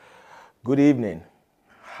Good evening.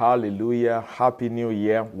 Hallelujah. Happy New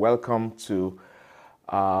Year. Welcome to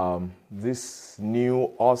this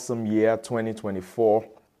new awesome year, 2024.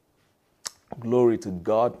 Glory to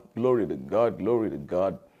God. Glory to God. Glory to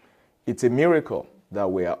God. It's a miracle that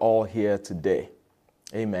we are all here today.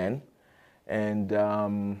 Amen.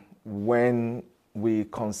 And when we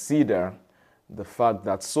consider the fact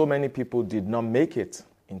that so many people did not make it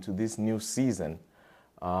into this new season,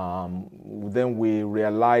 then we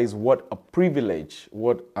realize what a privilege,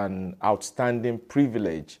 what an outstanding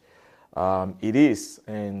privilege it is.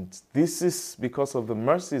 And this is because of the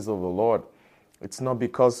mercies of the Lord. It's not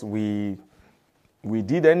because we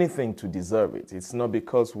did anything to deserve it. It's not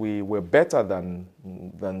because we were better than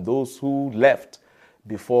those who left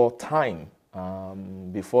before time,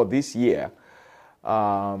 before this year.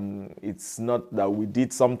 It's not that we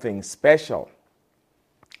did something special,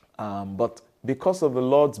 but because of the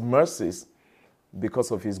Lord's mercies,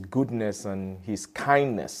 because of His goodness and His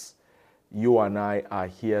kindness, you and I are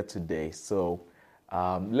here today. So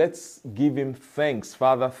let's give Him thanks.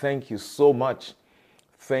 Father, thank you so much.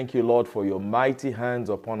 Thank you, Lord, for your mighty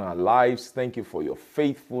hands upon our lives. Thank you for your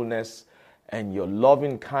faithfulness and your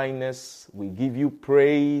loving kindness. We give you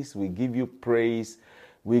praise. We give you praise.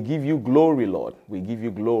 We give you glory, Lord. We give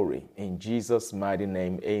you glory. In Jesus' mighty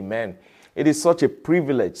name, amen. It is such a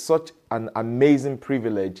privilege, such an amazing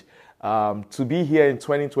privilege to be here in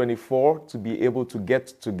 2024, to be able to get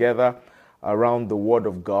together around the Word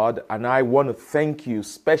of God. And I want to thank you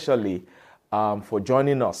specially for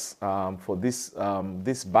joining us for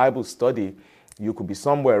this Bible study. You could be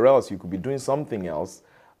somewhere else, you could be doing something else,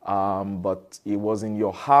 but it was in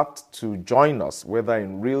your heart to join us, whether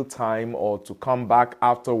in real time or to come back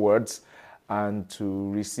afterwards and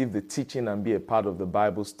to receive the teaching and be a part of the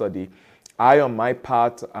Bible study. I, on my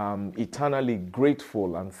part, am eternally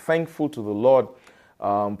grateful and thankful to the Lord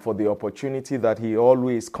for the opportunity that He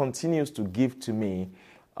always continues to give to me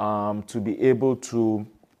to be able to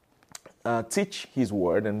teach His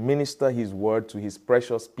Word and minister His Word to His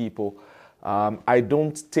precious people. I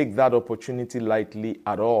don't take that opportunity lightly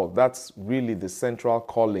at all. That's really the central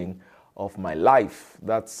calling of my life.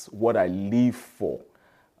 That's what I live for.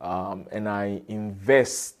 And I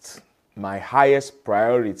invest my highest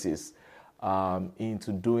priorities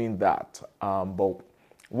into doing that. But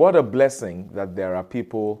what a blessing that there are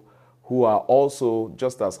people who are also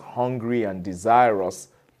just as hungry and desirous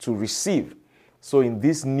to receive. So in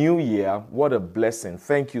this new year, what a blessing.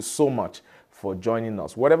 Thank you so much for joining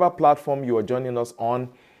us. Whatever platform you are joining us on,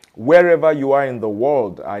 wherever you are in the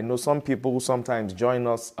world. I know some people sometimes join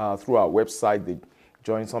us through our website. They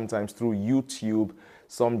join sometimes through YouTube.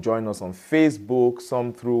 Some join us on Facebook.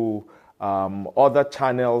 Some through other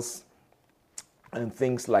channels and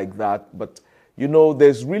things like that. But you know,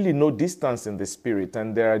 there's really no distance in the spirit,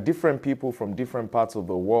 and there are different people from different parts of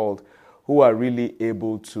the world who are really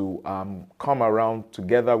able to come around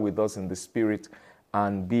together with us in the spirit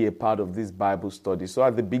and be a part of this Bible study. So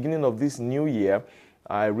at the beginning of this new year,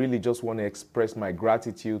 I really just want to express my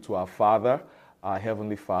gratitude to our Father, our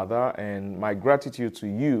Heavenly Father, and my gratitude to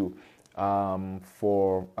you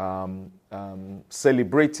for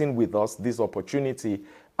celebrating with us this opportunity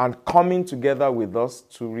and coming together with us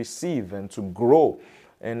to receive and to grow.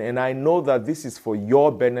 And I know that this is for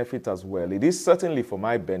your benefit as well. It is certainly for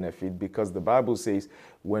my benefit, because the Bible says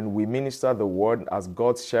when we minister the word as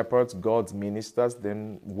God's shepherds, God's ministers,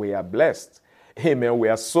 then we are blessed. Amen. We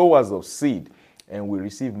are sowers of seed and we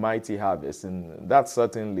receive mighty harvest. And that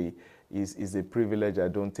certainly is a privilege I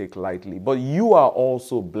don't take lightly. But you are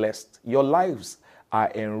also blessed. Your lives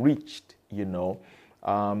are enriched, you know.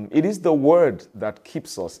 It is the word that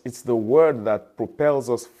keeps us. It's the word that propels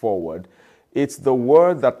us forward. It's the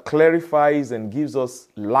word that clarifies and gives us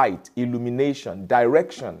light, illumination,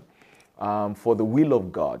 direction for the will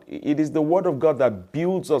of God. It is the word of God that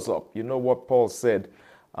builds us up. You know what Paul said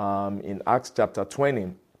in Acts chapter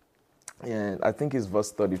 20, and I think it's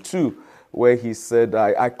verse 32, where he said,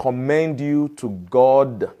 I commend you to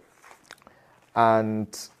God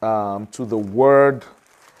and to the word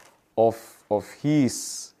of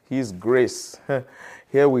His grace.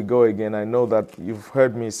 Here we go again. I know that you've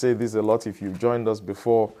heard me say this a lot if you've joined us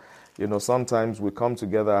before. You know, sometimes we come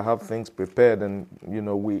together, I have things prepared, and, you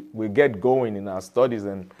know, we get going in our studies,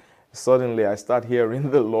 and suddenly I start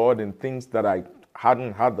hearing the Lord and things that I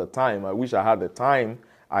hadn't had the time. I wish I had the time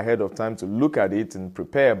ahead of time to look at it and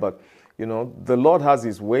prepare, but, you know, the Lord has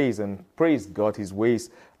His ways, and praise God, His ways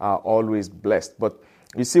are always blessed. But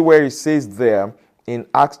you see where He says there in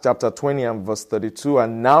Acts chapter 20 and verse 32,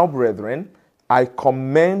 and now, brethren, I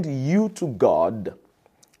commend you to God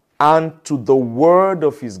and to the word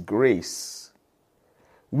of His grace,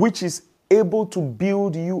 which is able to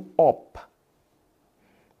build you up,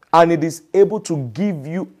 and it is able to give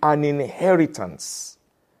you an inheritance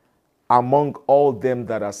among all them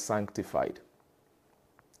that are sanctified.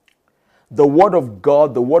 The word of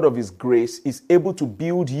God, the word of his grace, is able to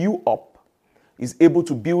build you up, is able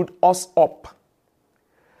to build us up,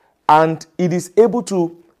 and it is able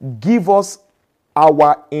to give us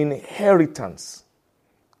our inheritance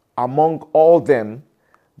among all them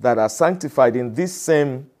that are sanctified. In this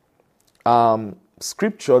same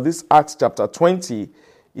scripture, this Acts chapter 20,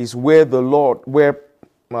 is where Paul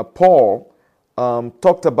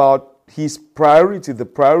talked about his priority, the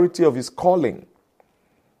priority of his calling,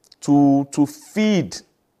 to feed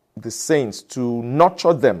the saints, to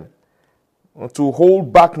nurture them, to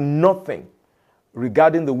hold back nothing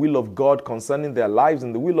regarding the will of God concerning their lives.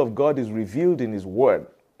 And the will of God is revealed in his word.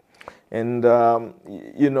 And,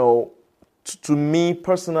 to me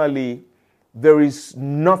personally, there is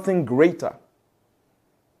nothing greater.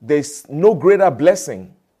 There's no greater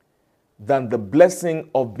blessing than the blessing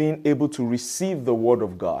of being able to receive the word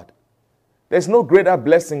of God. There's no greater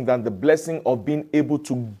blessing than the blessing of being able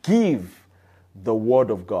to give the word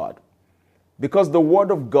of God. Because the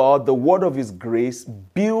word of God, the word of his grace,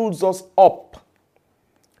 builds us up.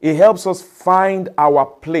 It helps us find our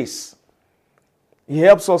place. It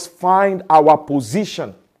helps us find our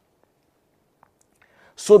position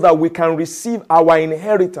so that we can receive our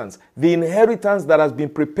inheritance, the inheritance that has been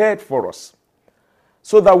prepared for us,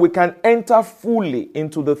 so that we can enter fully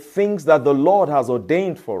into the things that the Lord has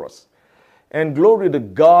ordained for us. And glory to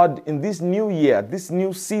God, in this new year, this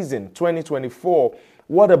new season, 2024,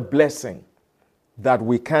 what a blessing that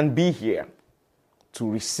we can be here to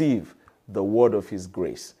receive the word of his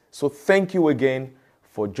grace. So thank you again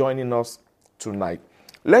for joining us tonight.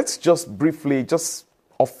 Let's just briefly, just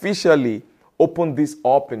officially open this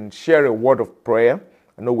up and share a word of prayer.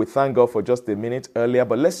 I know we thank God for just a minute earlier,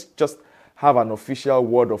 but let's just have an official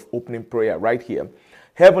word of opening prayer right here.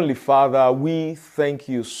 Heavenly Father, we thank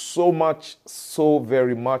you so much, so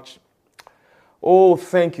very much. Oh,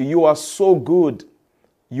 thank you. You are so good.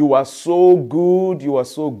 You are so good. You are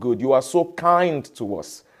so good. You are so kind to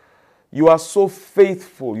us. You are so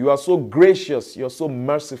faithful. You are so gracious. You are so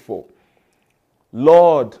merciful.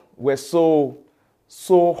 Lord, we're so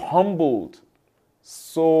humbled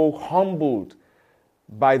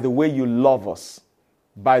by the way you love us,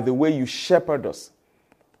 by the way you shepherd us,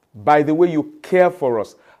 by the way you care for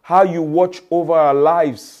us, how you watch over our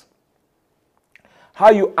lives, how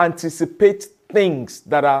you anticipate things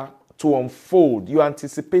that are to unfold. You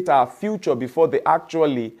anticipate our future before they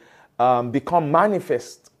actually become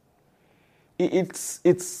manifest. It's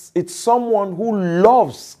someone who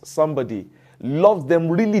loves somebody, loves them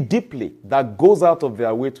really deeply, that goes out of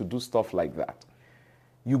their way to do stuff like that.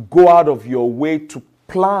 You go out of your way to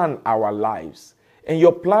plan our lives. And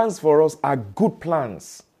your plans for us are good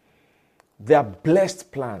plans. They are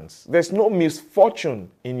blessed plans. There's no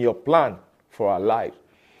misfortune in your plan for our life.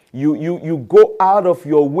 You go out of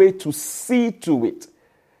your way to see to it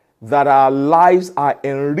that our lives are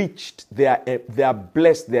enriched, they are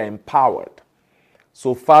blessed, they are empowered.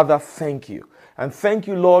 So Father, thank you. And thank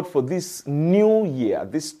you, Lord, for this new year,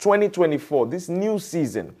 this 2024, this new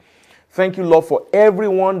season. Thank you, Lord, for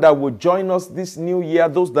everyone that will join us this new year,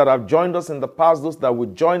 those that have joined us in the past, those that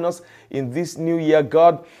will join us in this new year.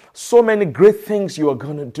 God, so many great things you are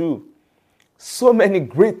going to do. So many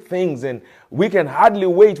great things, and we can hardly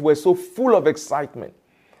wait. We're so full of excitement.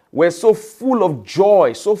 We're so full of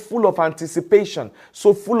joy, so full of anticipation,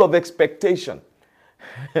 so full of expectation.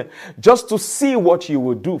 Just to see what you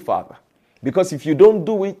will do, Father. Because if you don't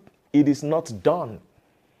do it, it is not done.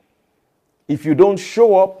 If you don't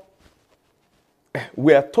show up,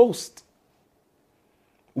 we are toast.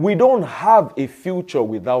 We don't have a future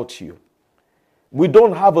without you. We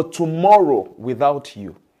don't have a tomorrow without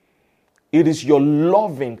you. It is your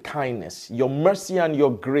loving kindness, your mercy and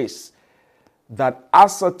your grace that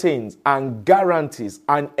ascertains and guarantees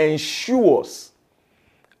and ensures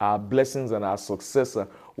our blessings and our success.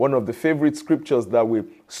 One of the favorite scriptures that we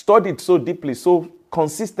studied so deeply, so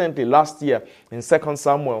consistently last year in 2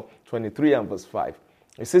 Samuel 23 and verse 5.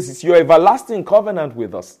 It says, it's your everlasting covenant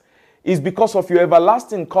with us. It's because of your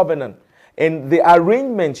everlasting covenant and the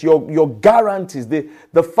arrangement, your guarantees,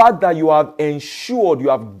 the fact that you have ensured, you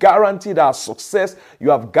have guaranteed our success, you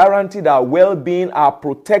have guaranteed our well-being, our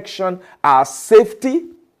protection, our safety.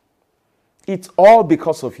 It's all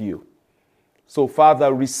because of you. So,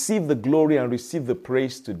 Father, receive the glory and receive the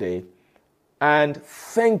praise today. And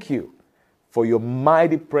thank you for your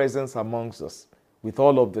mighty presence amongst us with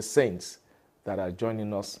all of the saints that are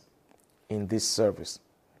joining us in this service.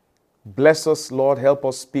 Bless us, Lord. Help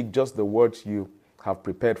us speak just the words you have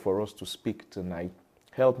prepared for us to speak tonight.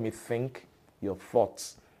 Help me think your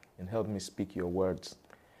thoughts and help me speak your words.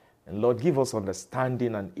 And Lord, give us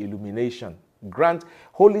understanding and illumination. Grant,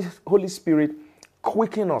 Holy Spirit,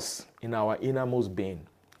 quicken us in our innermost being.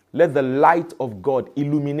 Let the light of God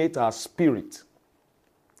illuminate our spirit.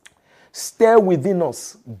 Stir within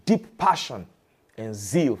us deep passion and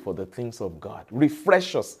zeal for the things of God.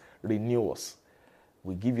 Refresh us, renew us.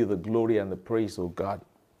 We give you the glory and the praise, O God.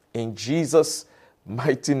 In Jesus'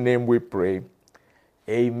 mighty name we pray.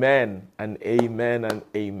 Amen and amen and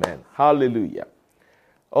amen. Hallelujah.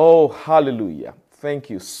 Oh, hallelujah. Thank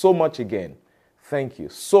you so much again. Thank you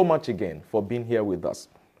so much again for being here with us.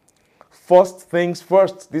 First things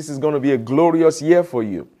first, this is going to be a glorious year for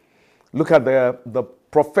you. Look at the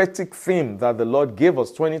prophetic theme that the Lord gave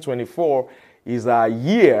us. 2024 is our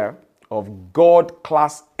year of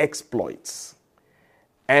God-class exploits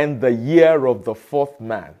and the year of the fourth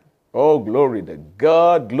man. Oh, glory to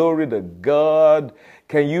God, glory to God.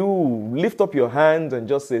 Can you lift up your hands and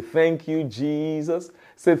just say, thank you, Jesus?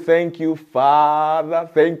 Say, thank you, Father.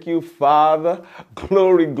 Thank you, Father.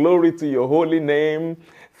 Glory, glory to your holy name.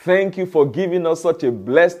 Thank you for giving us such a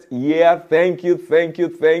blessed year. Thank you, thank you,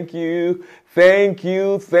 thank you. Thank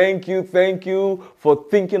you, thank you, thank you for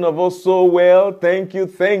thinking of us so well. Thank you,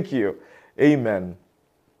 thank you. Amen.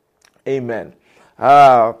 Amen.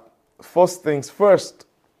 First things first,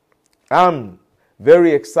 I'm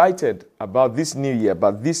very excited about this new year,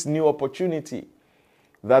 about this new opportunity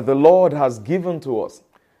that the Lord has given to us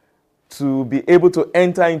to be able to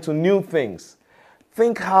enter into new things.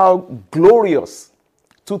 Think how glorious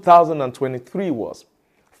 2023 was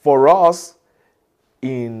for us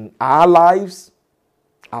in our lives,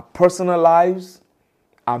 our personal lives,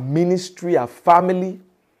 our ministry, our family.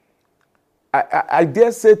 I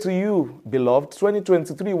dare say to you, beloved,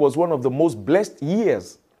 2023 was one of the most blessed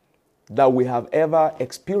years that we have ever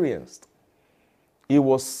experienced. It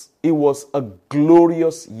was a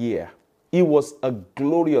glorious year. It was a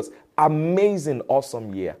glorious, amazing,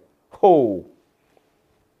 awesome year. Oh,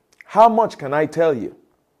 how much can I tell you?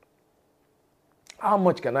 How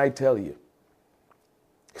much can I tell you?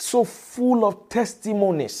 So full of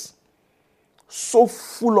testimonies. So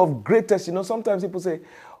full of great testimonies. Sometimes people say,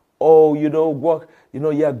 oh,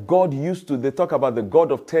 God used to, they talk about the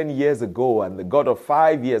God of 10 years ago and the God of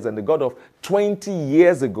 5 years and the God of 20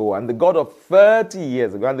 years ago and the God of 30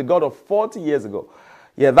 years ago and the God of 40 years ago.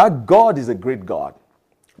 Yeah, that God is a great God.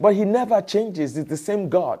 But he never changes. He's the same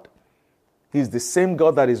God. He's the same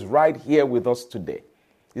God that is right here with us today.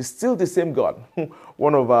 He's still the same God.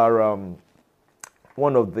 one of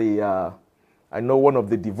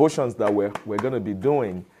the devotions that we're going to be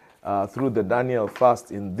doing through the Daniel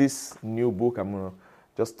fast in this new book. I'm going to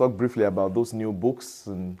just talk briefly about those new books.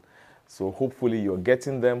 And so hopefully you're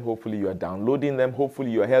getting them. Hopefully you are downloading them.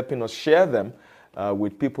 Hopefully you are helping us share them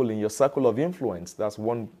with people in your circle of influence. That's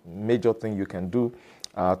one major thing you can do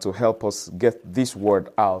to help us get this word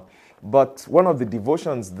out. But one of the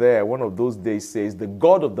devotions there, one of those days says, the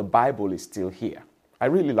God of the Bible is still here. I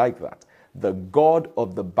really like that. The God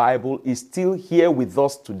of the Bible is still here with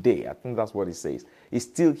us today. I think that's what it says. He's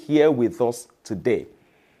still here with us today.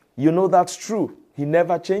 You know that's true. He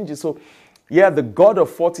never changes. So, yeah, the God of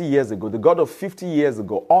 40 years ago, the God of 50 years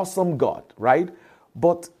ago, awesome God, right?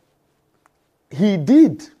 But he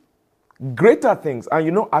did greater things.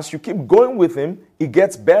 And as you keep going with him, it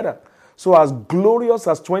gets better. So as glorious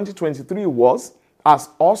as 2023 was, as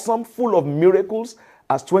awesome, full of miracles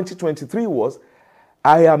as 2023 was,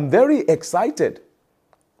 I am very excited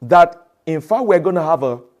that, in fact, we're going to have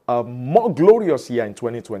a more glorious year in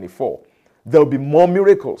 2024. There'll be more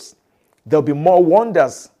miracles. There'll be more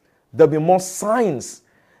wonders. There'll be more signs.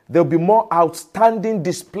 There'll be more outstanding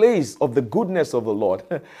displays of the goodness of the Lord.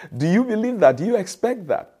 Do you believe that? Do you expect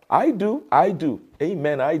that? I do. I do.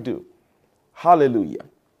 Amen. I do. Hallelujah.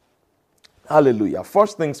 Hallelujah.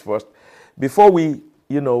 First things first, before we,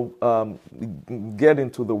 get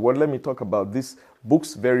into the word, let me talk about these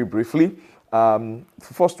books very briefly.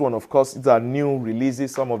 First one, of course, is our new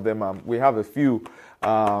releases. Some of them, we have a few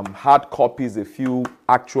hard copies, a few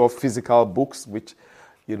actual physical books, which,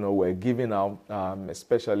 we're giving out,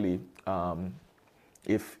 especially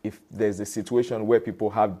if there's a situation where people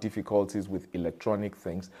have difficulties with electronic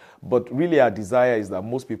things. But really our desire is that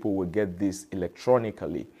most people will get this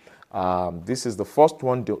electronically. This is the first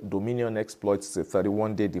one, Dominion Exploits. It's a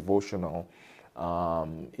 31-day devotional.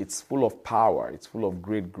 It's full of power. It's full of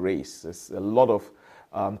great grace. It's a lot of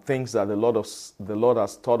things that the Lord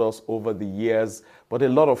has taught us over the years, but a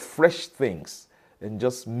lot of fresh things and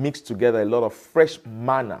just mixed together, a lot of fresh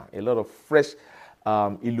manna, a lot of fresh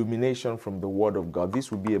illumination from the Word of God.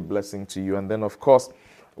 This will be a blessing to you. And then, of course,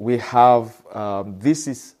 we have This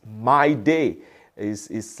Is My Day.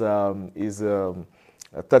 Is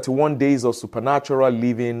 31 Days of Supernatural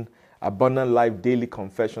Living, Abundant Life Daily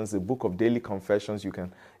Confessions, a book of daily confessions. You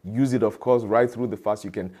can use it, of course, right through the fast.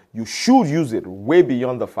 You should use it way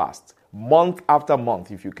beyond the fast, month after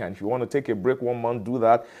month, if you can. If you want to take a break 1 month, do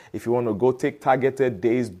that. If you want to go take targeted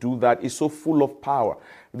days, do that. It's so full of power.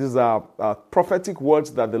 These are prophetic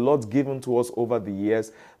words that the Lord's given to us over the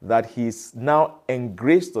years, that He's now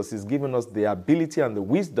engraced us. He's given us the ability and the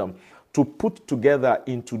wisdom to put together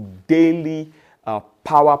into daily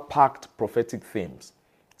power-packed prophetic themes.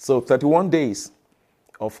 So 31 days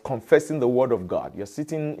of confessing the Word of God. You're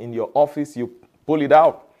sitting in your office, you pull it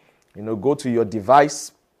out, go to your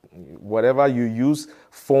device, whatever you use,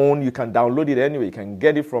 phone, you can download it anyway. You can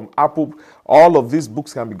get it from Apple. All of these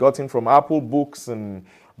books can be gotten from Apple Books and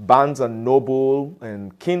Barnes and Noble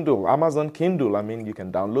and Kindle, Amazon Kindle. You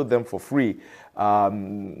can download them for free.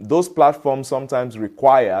 Those platforms sometimes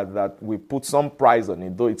require that we put some price on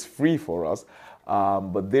it, though it's free for us.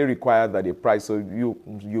 But they require that a price, so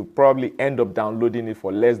you probably end up downloading it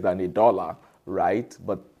for less than $1, right?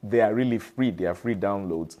 But they are really free. They are free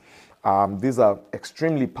downloads. These are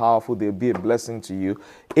extremely powerful. They'll be a blessing to you.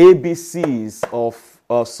 ABCs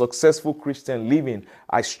of successful Christian living.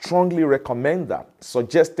 I strongly recommend that.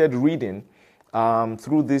 Suggested reading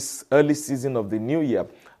through this early season of the new year.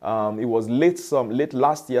 It was late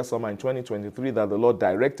last year, summer in 2023, that the Lord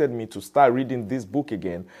directed me to start reading this book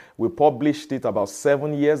again. We published it about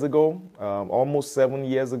 7 years ago, almost 7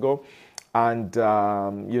 years ago. And,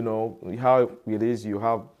 how it is, you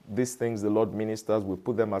have these things the Lord ministers, we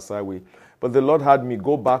put them aside. But the Lord had me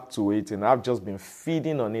go back to it, and I've just been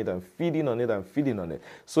feeding on it and feeding on it and feeding on it.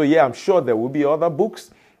 So, yeah, I'm sure there will be other books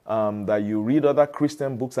that you read, other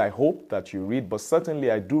Christian books I hope that you read. But certainly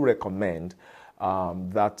I do recommend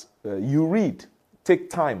that you read, take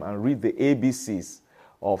time and read the ABCs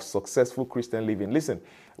of successful Christian living. Listen,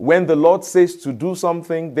 when the Lord says to do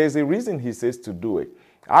something, there's a reason He says to do it.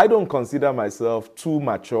 I don't consider myself too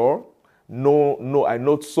mature. No, I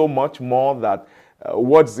know so much more that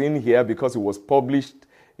what's in here, because it was published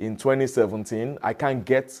in 2017, I can't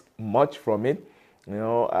get much from it.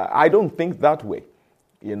 I don't think that way.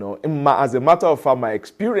 As a matter of fact, my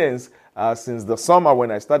experience since the summer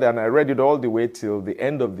when I started, and I read it all the way till the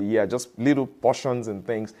end of the year, just little portions and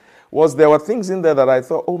things, was there were things in there that I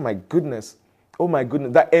thought, oh my goodness,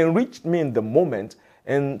 that enriched me in the moment.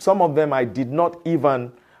 And some of them I did not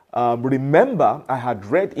even remember I had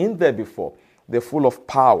read in there before. They're full of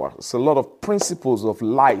power. It's a lot of principles of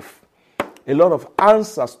life, a lot of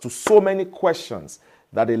answers to so many questions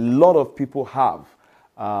that a lot of people have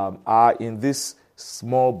are in this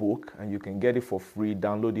small book, and you can get it for free,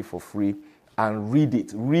 download it for free, and read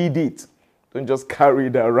it. Read it. Don't just carry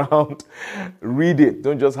it around. Read it.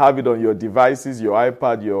 Don't just have it on your devices, your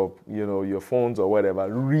iPad, your phones or whatever.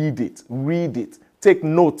 Read it. Read it. Take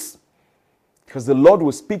notes, because the Lord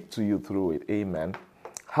will speak to you through it. Amen.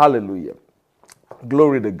 Hallelujah.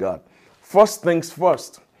 Glory to God. First things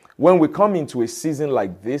first. When we come into a season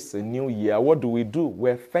like this, a new year, what do?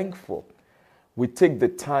 We're thankful. We take the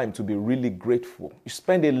time to be really grateful. You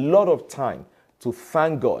spend a lot of time to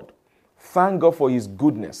thank God. Thank God for His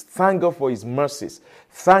goodness. Thank God for His mercies.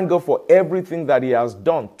 Thank God for everything that He has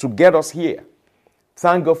done to get us here.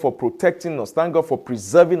 Thank God for protecting us. Thank God for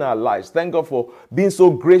preserving our lives. Thank God for being so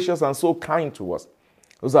gracious and so kind to us.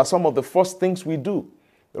 Those are some of the first things we do,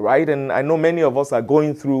 right? And I know many of us are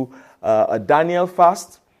going through a Daniel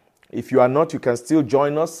fast. If you are not, you can still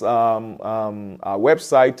join us. Our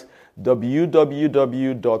website,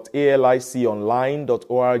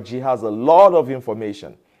 www.aliconline.org, has a lot of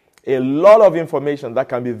information that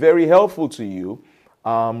can be very helpful to you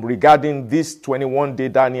regarding this 21-day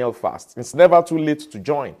Daniel fast. It's never too late to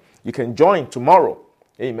join. You can join tomorrow.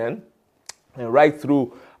 Amen. And right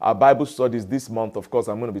through our Bible studies this month, of course,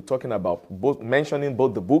 I'm going to be talking about mentioning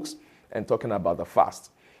both the books and talking about the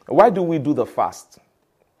fast. Why do we do the fast?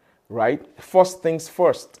 Right? First things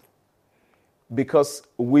first. Because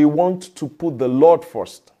we want to put the Lord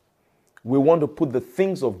first. We want to put the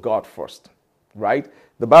things of God first. Right?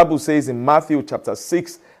 The Bible says in Matthew chapter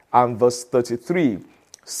 6 and verse 33,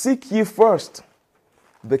 seek ye first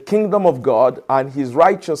the kingdom of God and His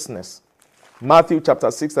righteousness. Matthew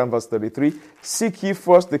chapter 6 and verse 33, seek ye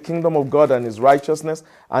first the kingdom of God and His righteousness,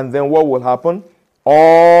 and then what will happen?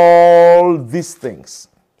 All these things.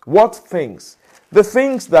 What things? The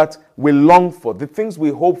things that we long for, the things we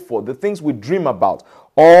hope for, the things we dream about,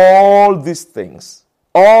 all these things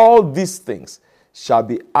shall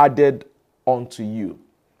be added unto you.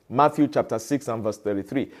 Matthew chapter 6 and verse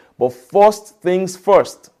 33. But first things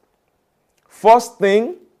first. First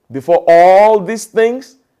thing, before all these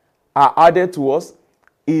things are added to us,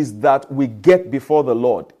 is that we get before the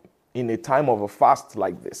Lord in a time of a fast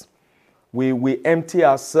like this. We empty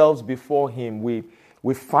ourselves before Him.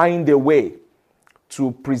 We find a way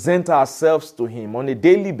to present ourselves to Him on a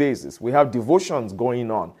daily basis. We have devotions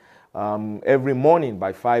going on. Every morning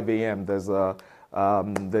by 5 a.m. there's a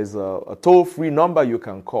toll-free number you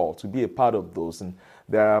can call to be a part of those. And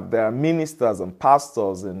there are ministers and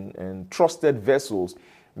pastors and trusted vessels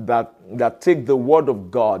that take the word of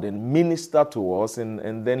God and minister to us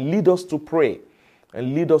and then lead us to pray.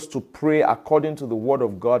 And lead us to pray according to the word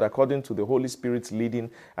of God, according to the Holy Spirit's leading,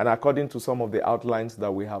 and according to some of the outlines that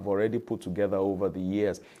we have already put together over the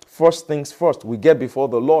years. First things first, we get before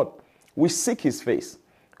the Lord. We seek His face.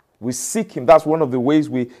 We seek Him. That's one of the ways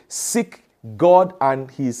we seek God and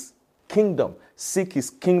His kingdom. Seek His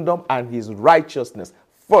kingdom and His righteousness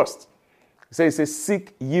first. It says,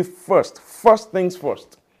 seek ye first. First things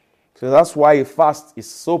first. So that's why a fast is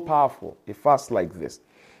so powerful. A fast like this.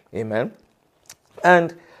 Amen.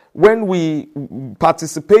 And when we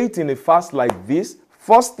participate in a fast like this,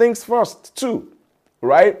 first things first too,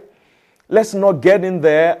 right? Let's not get in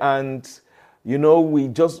there and, we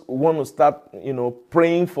just want to start,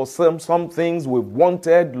 praying for some things we've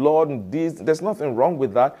wanted, Lord, and this. There's nothing wrong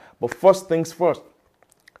with that. But first things first.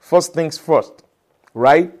 First things first,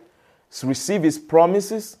 right? So receive His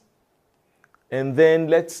promises, and then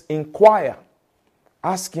let's inquire.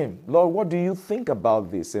 Ask Him, Lord, what do you think about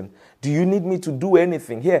this? And do you need me to do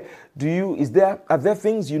anything here? Are there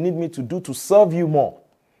things you need me to do to serve you more?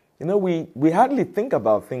 We hardly think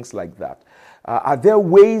about things like that. Are there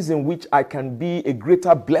ways in which I can be a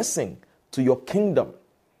greater blessing to your kingdom,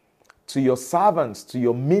 to your servants, to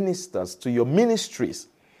your ministers, to your ministries?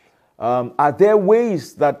 Are there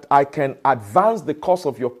ways that I can advance the cause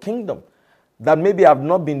of your kingdom that maybe I've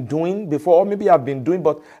not been doing before, or maybe I've been doing,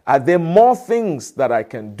 but are there more things that I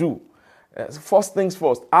can do? First things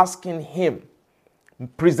first, asking Him,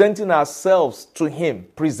 presenting ourselves to Him.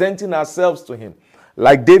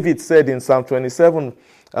 Like David said in Psalm 27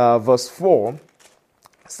 verse 4,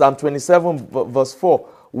 Psalm 27 verse 4,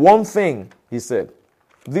 one thing, he said,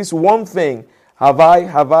 this one thing have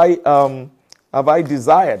I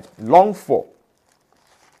desired, longed for.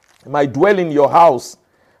 I might dwell in your house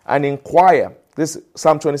and inquire. This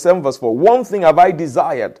Psalm 27 verse 4. One thing have I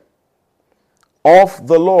desired of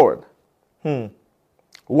the Lord.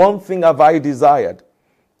 One thing have I desired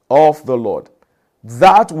of the Lord.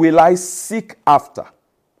 That will I seek after,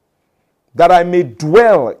 that I may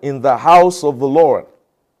dwell in the house of the Lord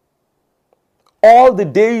all the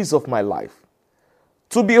days of my life,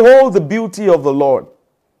 to behold the beauty of the Lord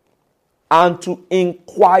and to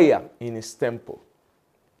inquire in His temple.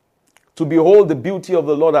 To behold the beauty of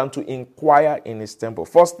the Lord and to inquire in His temple.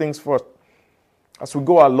 First things first. As we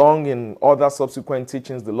go along in other subsequent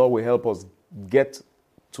teachings, the Lord will help us get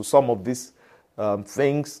to some of these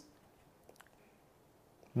things.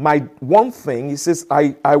 My one thing, He says,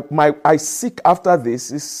 I seek after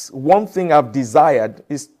this, is one thing I've desired,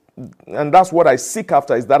 and that's what I seek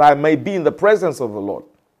after, is that I may be in the presence of the Lord,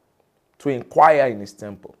 to inquire in His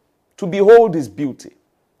temple, to behold His beauty.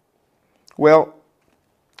 Well,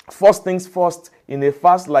 first things first, in a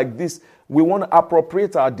fast like this, we want to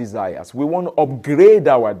appropriate our desires. We want to upgrade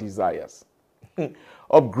our desires.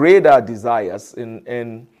 Upgrade our desires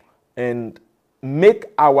and make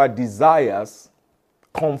our desires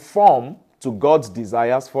conform to God's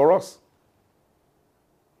desires for us.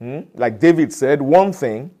 Like David said, one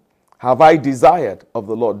thing have I desired of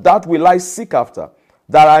the Lord, that will I seek after,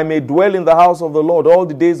 that I may dwell in the house of the Lord all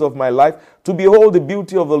the days of my life, to behold the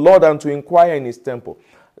beauty of the Lord and to inquire in His temple.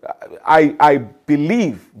 I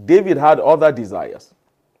believe David had other desires.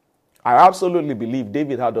 I absolutely believe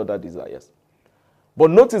David had other desires. But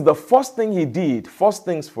notice the first thing he did, first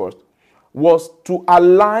things first, was to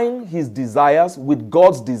align his desires with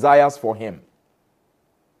God's desires for him.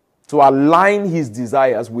 To align his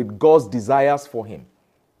desires with God's desires for him.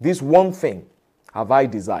 This one thing have I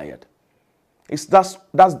desired. That's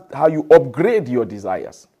how you upgrade your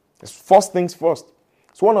desires. It's first things first.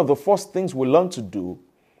 It's one of the first things we learn to do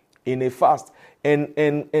in a fast.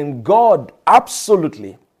 And God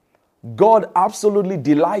absolutely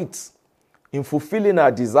delights in fulfilling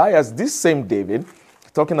our desires. This same David,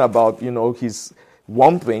 talking about, his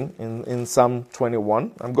one thing in Psalm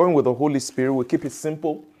 21. I'm going with the Holy Spirit. We'll keep it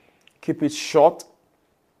simple, keep it short,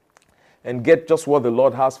 and get just what the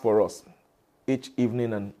Lord has for us each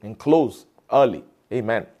evening and close early.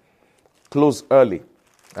 Amen. Close early.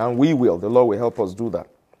 And we will. The Lord will help us do that.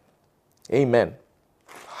 Amen.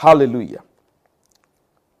 Hallelujah.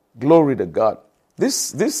 Glory to God.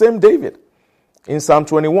 This same David, in Psalm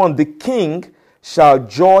 21, the king shall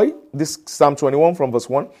joy, this Psalm 21 from verse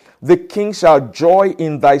 1, the king shall joy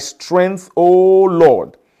in thy strength, O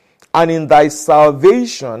Lord, and in thy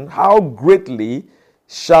salvation, how greatly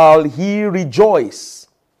shall he rejoice.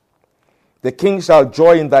 The king shall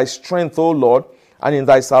joy in thy strength, O Lord, and in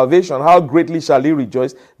thy salvation, how greatly shall he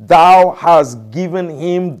rejoice. Thou hast given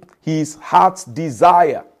him his heart's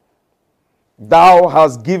desire. Thou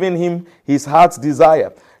hast given him his heart's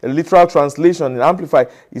desire. A literal translation in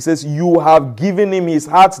Amplified, it says, you have given him his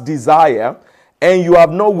heart's desire, and you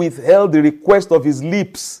have not withheld the request of his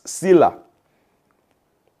lips, Selah.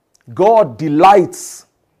 God delights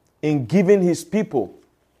in giving his people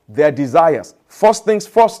their desires. First things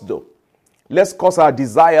first, though. Let's cause our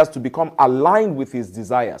desires to become aligned with his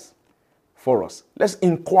desires for us. Let's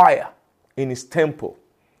inquire in his temple.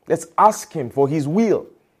 Let's ask him for his will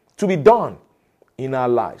to be done in our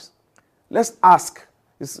lives. Let's ask.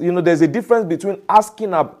 There's a difference between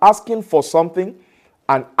asking for something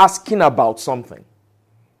and asking about something.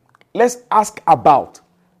 Let's ask about.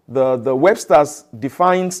 The Webster's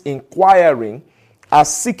defines inquiring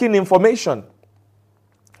as seeking information,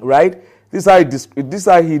 right? This is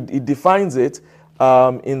how he defines it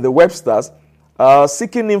in the Webster's.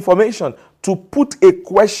 Seeking information, to put a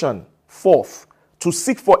question forth, to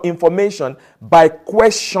seek for information by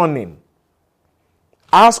questioning.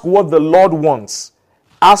 Ask what the Lord wants.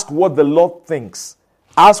 Ask what the Lord thinks.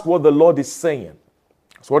 Ask what the Lord is saying.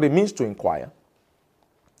 That's what it means to inquire.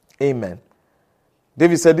 Amen.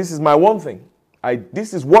 David said, this is my one thing.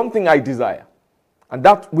 This is one thing I desire, and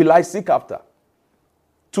that will I seek after.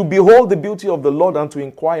 To behold the beauty of the Lord and to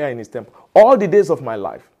inquire in his temple all the days of my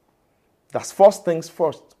life. That's first things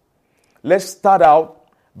first. Let's start out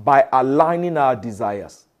by aligning our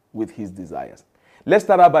desires with his desires. Let's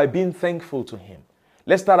start out by being thankful to him.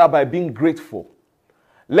 Let's start out by being grateful.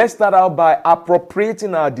 Let's start out by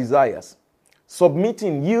appropriating our desires,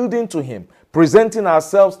 submitting, yielding to him, presenting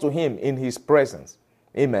ourselves to him in his presence.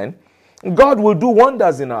 Amen. God will do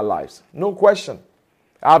wonders in our lives. No question.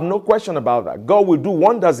 I have no question about that. God will do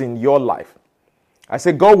wonders in your life. I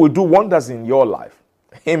say God will do wonders in your life.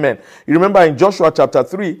 Amen. You remember in Joshua chapter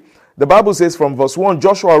 3, the Bible says from verse 1,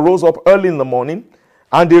 Joshua rose up early in the morning,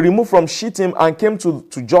 and they removed from Shittim and came to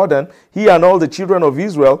Jordan, he and all the children of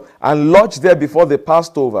Israel, and lodged there before they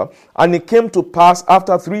passed over. And it came to pass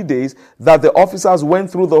after 3 days that the officers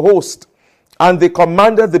went through the host. And they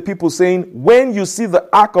commanded the people, saying, when you see the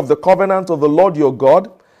ark of the covenant of the Lord your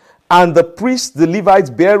God, and the priests, the Levites,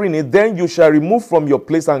 bearing it, then you shall remove from your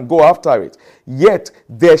place and go after it. Yet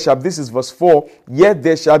there shall, this is verse 4, yet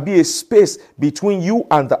there shall be a space between you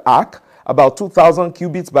and the ark, about 2,000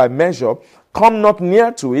 cubits by measure. Come not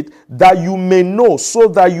near to it, that you may know, so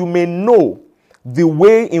that you may know the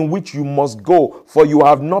way in which you must go, for you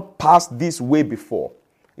have not passed this way before.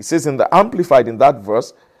 It says in the Amplified in that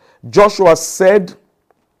verse, Joshua said,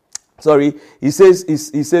 he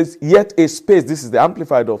says, yet a space, this is the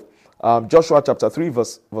Amplified of Joshua chapter 3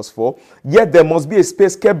 verse 4, yet there must be a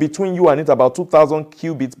space kept between you and it, about 2,000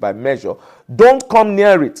 cubits by measure. Don't come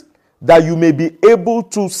near it, that you may be able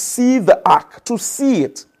to see the ark, to see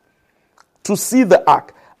the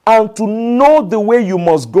ark, and to know the way you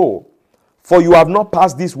must go, for you have not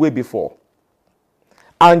passed this way before.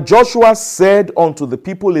 And Joshua said unto the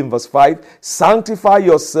people in verse 5, sanctify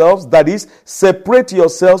yourselves, that is, separate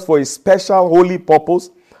yourselves for a special holy purpose,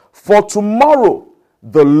 for tomorrow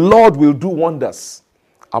the Lord will do wonders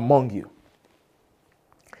among you.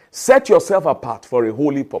 Set yourself apart for a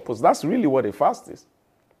holy purpose. That's really what a fast is.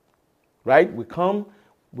 Right? We come,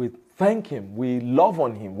 we thank him, we love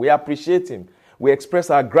on him, we appreciate him, we express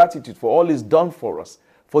our gratitude for all he's done for us,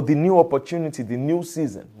 for the new opportunity, the new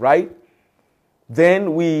season, right?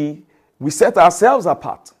 Then we set ourselves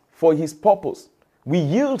apart for his purpose. We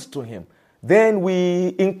yield to him. Then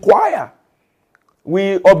we inquire.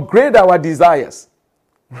 We upgrade our desires,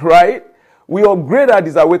 right? We upgrade our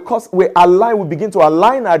desires. We begin to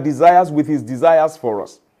align our desires with his desires for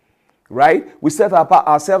us, right? We set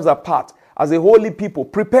ourselves apart as a holy people,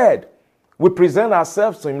 prepared. We present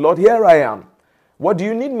ourselves to him. Lord, here I am. What do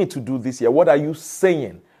you need me to do this year? What are you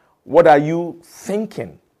saying? What are you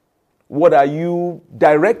thinking? What are you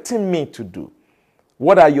directing me to do?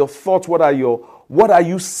 What are your thoughts? What are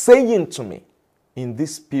you saying to me in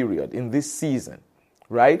this period, in this season?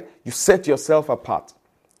 Right? You set yourself apart.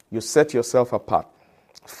 You set yourself apart.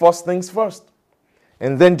 First things first.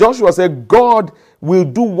 And then Joshua said, God will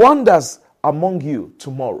do wonders among you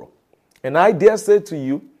tomorrow. And I dare say to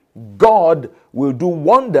you, God will do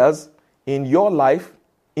wonders in your life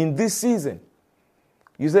in this season.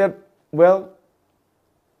 You said, well,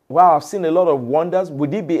 wow, I've seen a lot of wonders.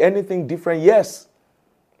 Would it be anything different? Yes.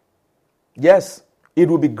 Yes, it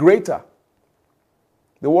will be greater.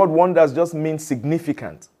 The word wonders just means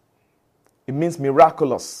significant. It means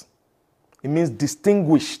miraculous. It means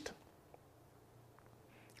distinguished.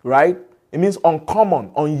 Right? It means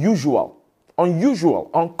uncommon, unusual.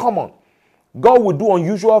 Unusual, uncommon. God will do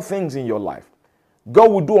unusual things in your life.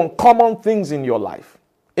 God will do uncommon things in your life.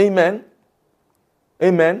 Amen.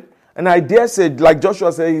 Amen. And I dare say, like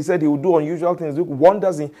Joshua said, he said he will do unusual things, do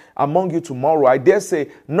wonders among you tomorrow. I dare say,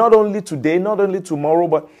 not only today, not only tomorrow,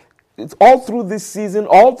 but it's all through this season,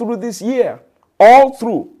 all through this year, all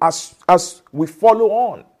through as we follow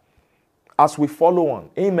on. As we follow on.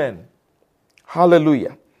 Amen.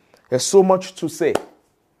 Hallelujah. There's so much to say.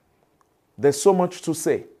 There's so much to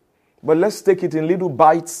say. But let's take it in little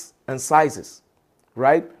bites and sizes.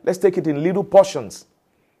 Right? Let's take it in little portions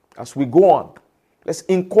as we go on. Let's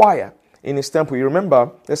inquire in his temple. You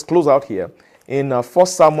remember, let's close out here in 1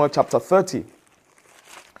 Samuel chapter 30.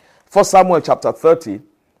 1 Samuel chapter 30,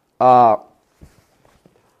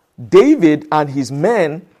 David and his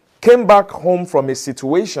men came back home from a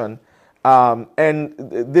situation and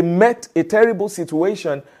they met a terrible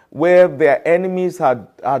situation where their enemies had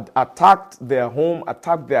attacked their home,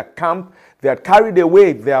 attacked their camp. They had carried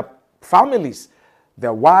away their families,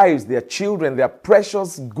 their wives, their children, their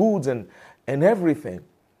precious goods and everything.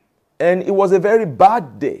 And it was a very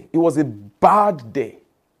bad day. It was a bad day.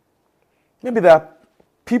 Maybe there are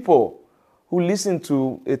people who listen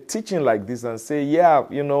to a teaching like this and say, yeah,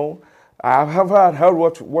 you know, I have heard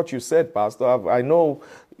what you said, Pastor. I know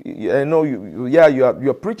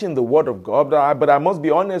you're preaching the word of God, but I must be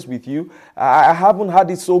honest with you. I haven't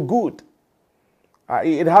had it so good.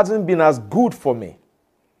 It hasn't been as good for me.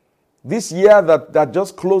 This year that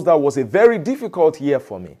just closed out was a very difficult year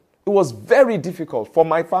for me. It was very difficult for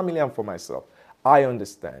my family and for myself. I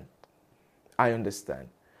understand.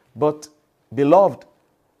 But, beloved,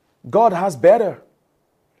 God has better.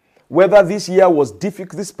 Whether this year was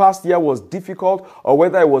difficult, this past year was difficult, or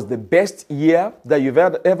whether it was the best year that you've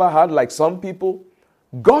ever had, like some people,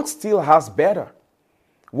 God still has better.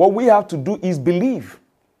 What we have to do is believe.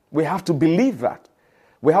 We have to believe that.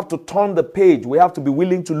 We have to turn the page. We have to be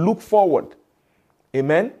willing to look forward.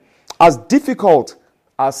 Amen? As difficult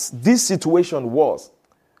as this situation was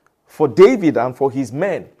for David and for his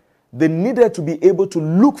men, they needed to be able to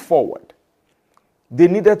look forward. They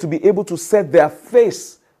needed to be able to set their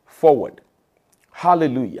face forward.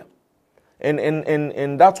 Hallelujah.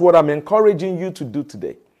 And that's what I'm encouraging you to do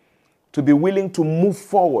today. To be willing to move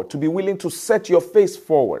forward. To be willing to set your face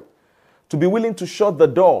forward. To be willing to shut the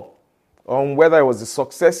door on whether it was the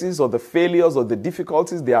successes or the failures or the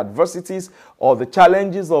difficulties, the adversities or the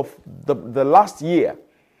challenges of the last year.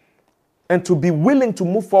 And to be willing to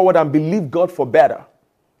move forward and believe God for better.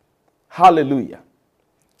 Hallelujah.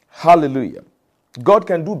 Hallelujah. God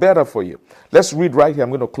can do better for you. Let's read right here. I'm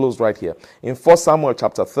going to close right here. In 1 Samuel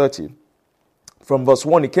chapter 30, from verse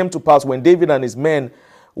 1, it came to pass when David and his men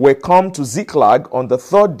were come to Ziklag on the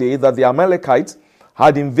third day that the Amalekites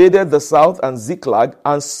had invaded the south and Ziklag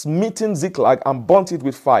and smitten Ziklag and burnt it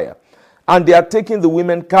with fire. And they had taken the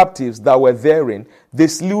women captives that were therein. They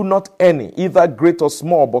slew not any, either great or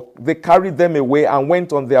small, but they carried them away and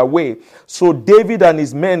went on their way. So David and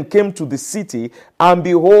his men came to the city, and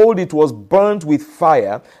behold, it was burnt with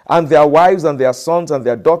fire, and their wives and their sons and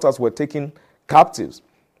their daughters were taken captives.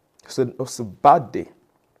 So it was a bad day.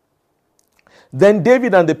 Then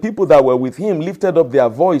David and the people that were with him lifted up their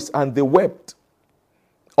voice, and they wept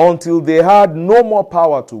until they had no more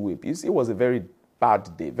power to weep. You see, it was a very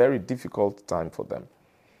bad day, very difficult time for them.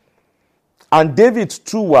 And David's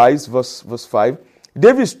two wives, verse 5,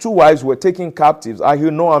 David's two wives were taken captives,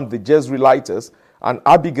 Ahinoam the Jezreelitess, and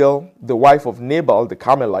Abigail, the wife of Nabal the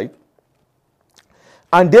Carmelite.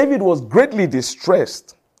 And David was greatly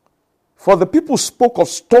distressed, for the people spoke of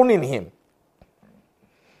stoning him,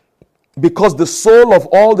 because the soul of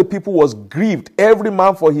all the people was grieved, every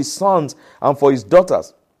man for his sons and for his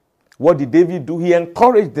daughters. What did David do? He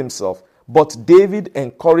encouraged himself. But David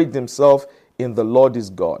encouraged himself in the Lord his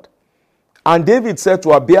God. And David said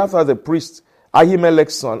to Abiathar the priest,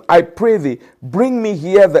 Ahimelech's son, I pray thee, bring me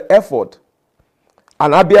here the ephod.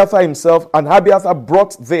 And Abiathar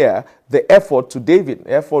brought there the ephod to David.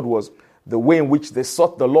 The ephod was the way in which they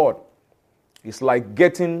sought the Lord. It's like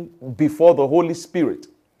getting before the Holy Spirit.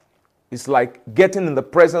 It's like getting in the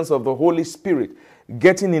presence of the Holy Spirit,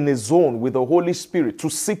 getting in a zone with the Holy Spirit to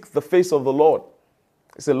seek the face of the Lord.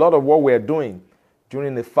 It's a lot of what we're doing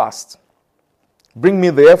during the fast. Bring me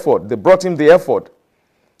the ephod. They brought him the ephod.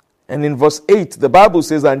 And in verse 8, the Bible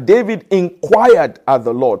says, and David inquired at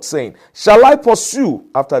the Lord, saying, shall I pursue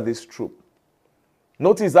after this troop?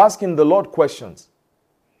 Notice asking the Lord questions.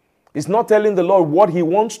 He's not telling the Lord what he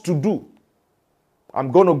wants to do.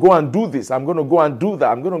 I'm going to go and do this. I'm going to go and do that.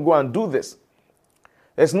 I'm going to go and do this.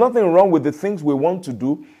 There's nothing wrong with the things we want to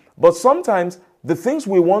do, but sometimes the things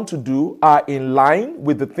we want to do are in line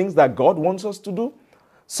with the things that God wants us to do.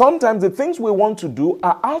 Sometimes the things we want to do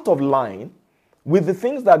are out of line with the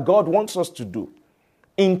things that God wants us to do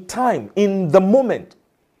in time, in the moment.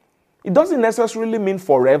 It doesn't necessarily mean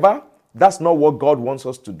forever. That's not what God wants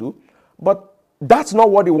us to do. But that's not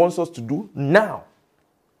what he wants us to do now.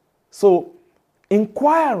 So,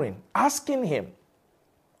 inquiring, asking him,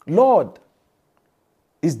 Lord,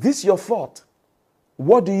 is this your thought?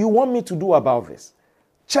 What do you want me to do about this?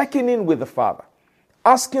 Checking in with the Father,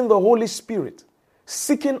 asking the Holy Spirit,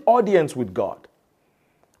 seeking audience with God.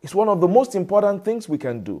 It's one of the most important things we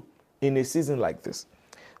can do in a season like this.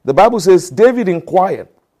 The Bible says, David inquired,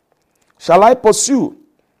 shall I pursue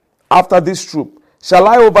after this troop? Shall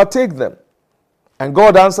I overtake them? And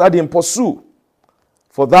God answered him, pursue,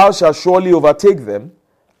 for thou shalt surely overtake them,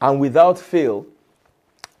 and without fail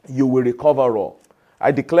you will recover all.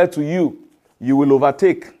 I declare to you, you will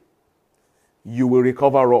overtake, you will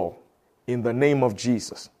recover all, in the name of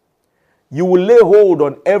Jesus. You will lay hold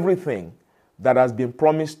on everything that has been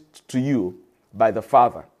promised to you by the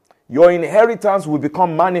Father. Your inheritance will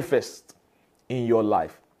become manifest in your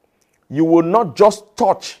life. You will not just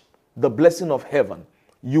touch the blessing of heaven.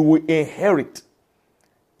 You will inherit.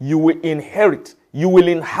 You will inherit. You will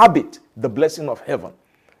inhabit the blessing of heaven.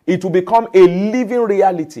 It will become a living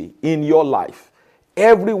reality in your life.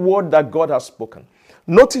 Every word that God has spoken.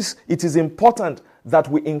 Notice it is important that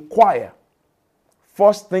we inquire.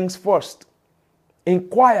 First things first.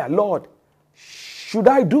 Inquire, Lord, should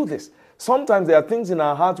I do this? Sometimes there are things in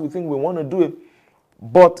our hearts we think we want to do it,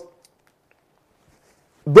 but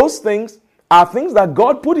those things are things that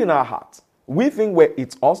God put in our hearts. We think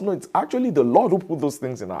it's us. No, it's actually the Lord who put those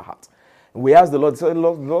things in our hearts. We ask the Lord, the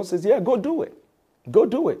Lord says, yeah, go do it. Go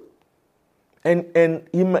do it. And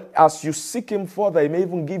as you seek him further, he may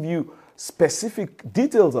even give you specific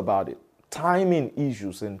details about it, timing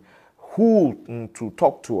issues, and who to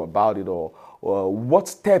talk to about it, or what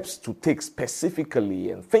steps to take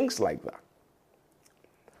specifically, and things like that.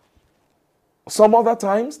 Some other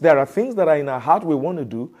times, there are things that are in our heart we want to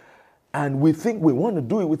do, and we think we want to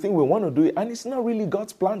do it, and it's not really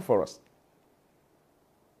God's plan for us.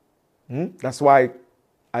 That's why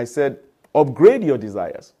I said, upgrade your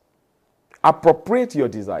desires. Appropriate your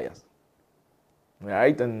desires.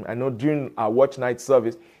 Right? And I know during our watch night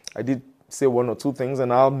service, I did say one or two things,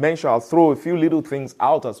 and I'll throw a few little things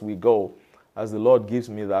out as we go, as the Lord gives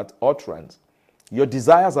me that utterance. Your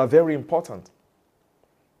desires are very important.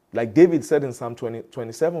 Like David said in Psalm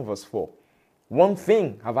 27 verse 4, one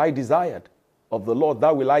thing have I desired of the Lord,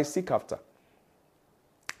 that will I seek after,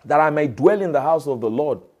 that I may dwell in the house of the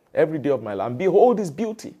Lord every day of my life, and behold his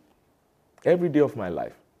beauty every day of my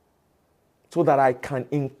life, so that I can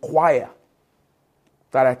inquire,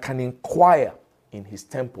 in his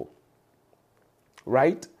temple.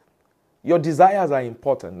 Right? Your desires are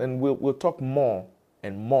important, and we'll talk more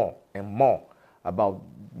and more and more about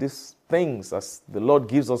these things as the Lord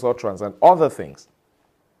gives us utterance and other things.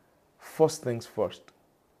 First things first.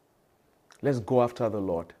 Let's go after the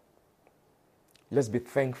Lord. Let's be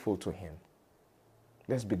thankful to him.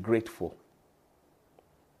 Let's be grateful.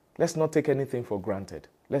 Let's not take anything for granted.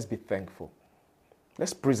 Let's be thankful.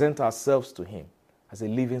 Let's present ourselves to him as a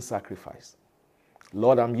living sacrifice.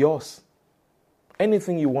 Lord, I'm yours.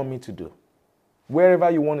 Anything you want me to do, wherever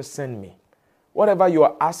you want to send me, whatever you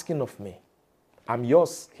are asking of me, I'm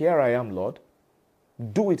yours. Here I am, Lord.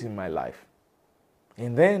 Do it in my life.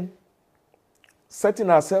 And then, setting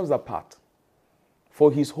ourselves apart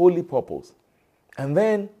for his holy purpose. And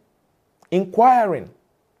then, inquiring,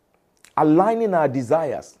 aligning our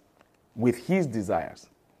desires with his desires.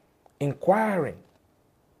 Inquiring,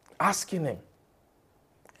 asking him,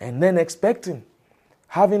 and then expecting,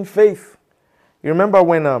 having faith. You remember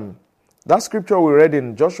when that scripture we read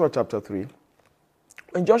in Joshua chapter 3,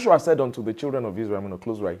 when Joshua said unto the children of Israel, I'm going to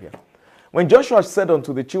close right here. When Joshua said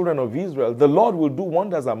unto the children of Israel, the Lord will do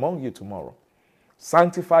wonders among you tomorrow.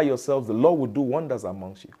 Sanctify yourselves, the Lord will do wonders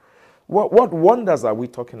amongst you. What wonders are we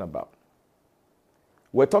talking about?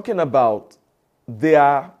 We're talking about they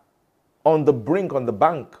are on the brink, on the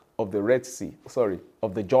bank of the Red Sea,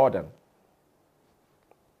 of the Jordan.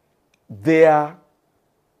 They are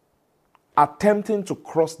attempting to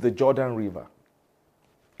cross the Jordan River.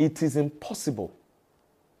 It is impossible.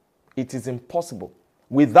 It is impossible.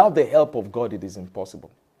 Without the help of God, it is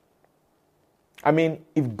impossible. I mean,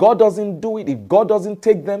 if God doesn't do it, if God doesn't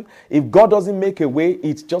take them, if God doesn't make a way,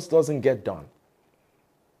 it just doesn't get done.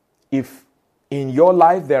 If in your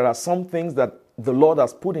life there are some things that the Lord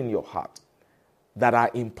has put in your heart that are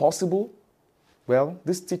impossible, well,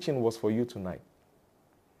 this teaching was for you tonight.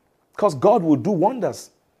 Because God will do wonders.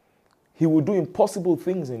 He will do impossible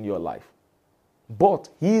things in your life. But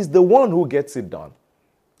He is the one who gets it done,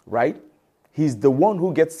 right? He's the one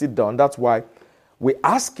who gets it done. That's why we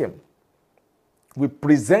ask Him. We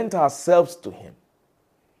present ourselves to Him.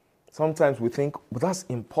 Sometimes we think, well, that's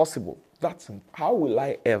impossible. How will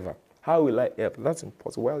I ever? How will I ever? That's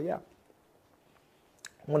impossible. Well, yeah.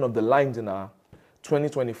 One of the lines in our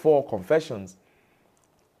 2024 confessions,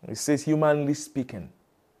 it says, humanly speaking,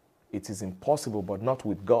 it is impossible, but not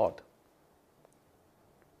with God.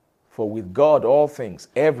 For with God, all things,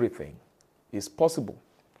 everything is possible.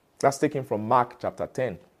 That's taken from Mark chapter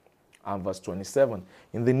 10 and verse 27.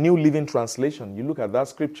 In the New Living Translation, you look at that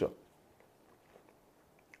scripture.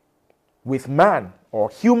 With man, or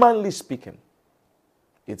humanly speaking,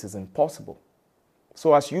 it is impossible.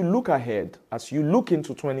 So as you look ahead, as you look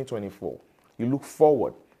into 2024, you look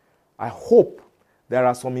forward, I hope there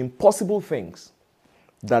are some impossible things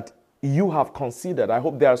that you have considered. I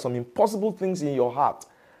hope there are some impossible things in your heart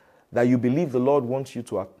that you believe the Lord wants you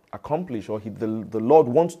to accomplish, or the Lord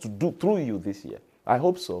wants to do through you this year. I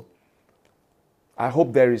hope so. I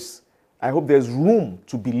hope there's room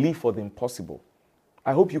to believe for the impossible.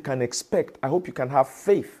 I hope you can expect, I hope you can have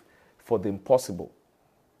faith for the impossible.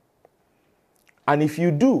 And if you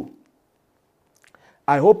do,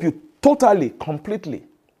 I hope you totally, completely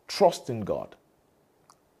trust in God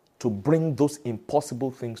to bring those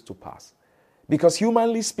impossible things to pass. Because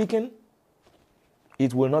humanly speaking,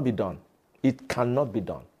 it will not be done. It cannot be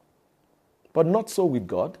done. But not so with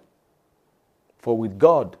God. For with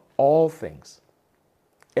God, all things,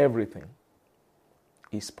 everything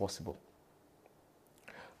is possible.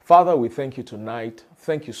 Father, we thank you tonight.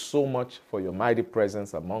 Thank you so much for your mighty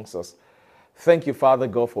presence amongst us. Thank you, Father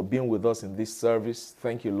God, for being with us in this service.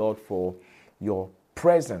 Thank you, Lord, for your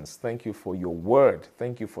presence. Thank you for your word.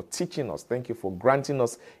 Thank you for teaching us. Thank you for granting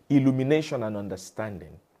us illumination and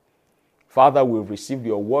understanding. Father, we've received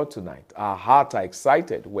your word tonight. Our hearts are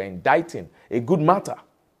excited. We're inditing a good matter.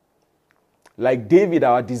 Like David,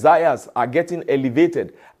 our desires are getting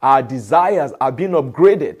elevated. Our desires are being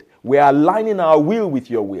upgraded. We are aligning our will with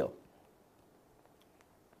your will.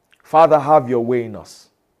 Father, have your way in us.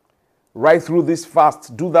 Right through this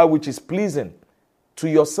fast, do that which is pleasing to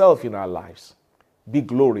yourself in our lives. Be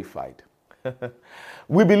glorified.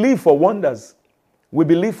 We believe for wonders. We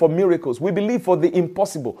believe for miracles. We believe for the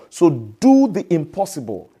impossible. So do the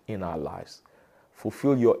impossible in our lives.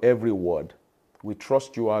 Fulfill your every word. We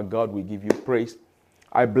trust you, our God. We give you praise.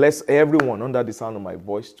 I bless everyone under the sound of my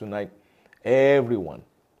voice tonight. Everyone.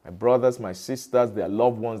 My brothers, my sisters, their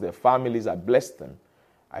loved ones, their families. I bless them.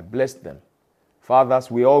 I bless them. Fathers,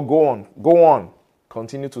 we all go on.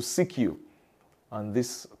 Continue to seek you on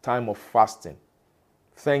this time of fasting.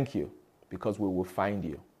 Thank you, because we will find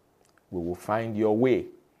you. We will find your way.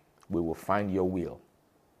 We will find your will.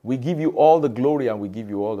 We give you all the glory and we give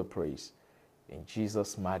you all the praise. In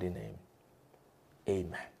Jesus' mighty name,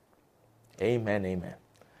 amen. Amen, amen.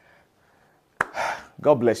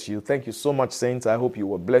 God bless you. Thank you so much, saints. I hope you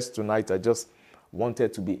were blessed tonight. I just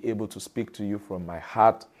wanted to be able to speak to you from my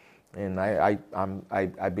heart. And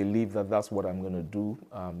I believe that that's what I'm going to do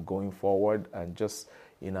going forward. And just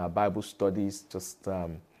in our Bible studies, just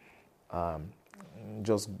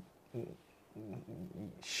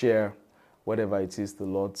share whatever it is the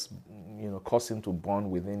Lord's causing to burn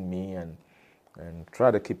within me, and try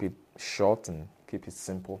to keep it short and keep it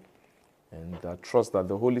simple, and trust that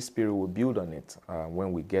the Holy Spirit will build on it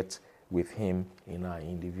when we get with Him in our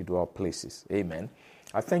individual places. Amen.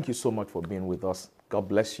 I thank you so much for being with us. God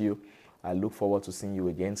bless you. I look forward to seeing you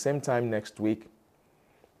again same time next week.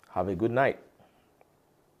 Have a good night.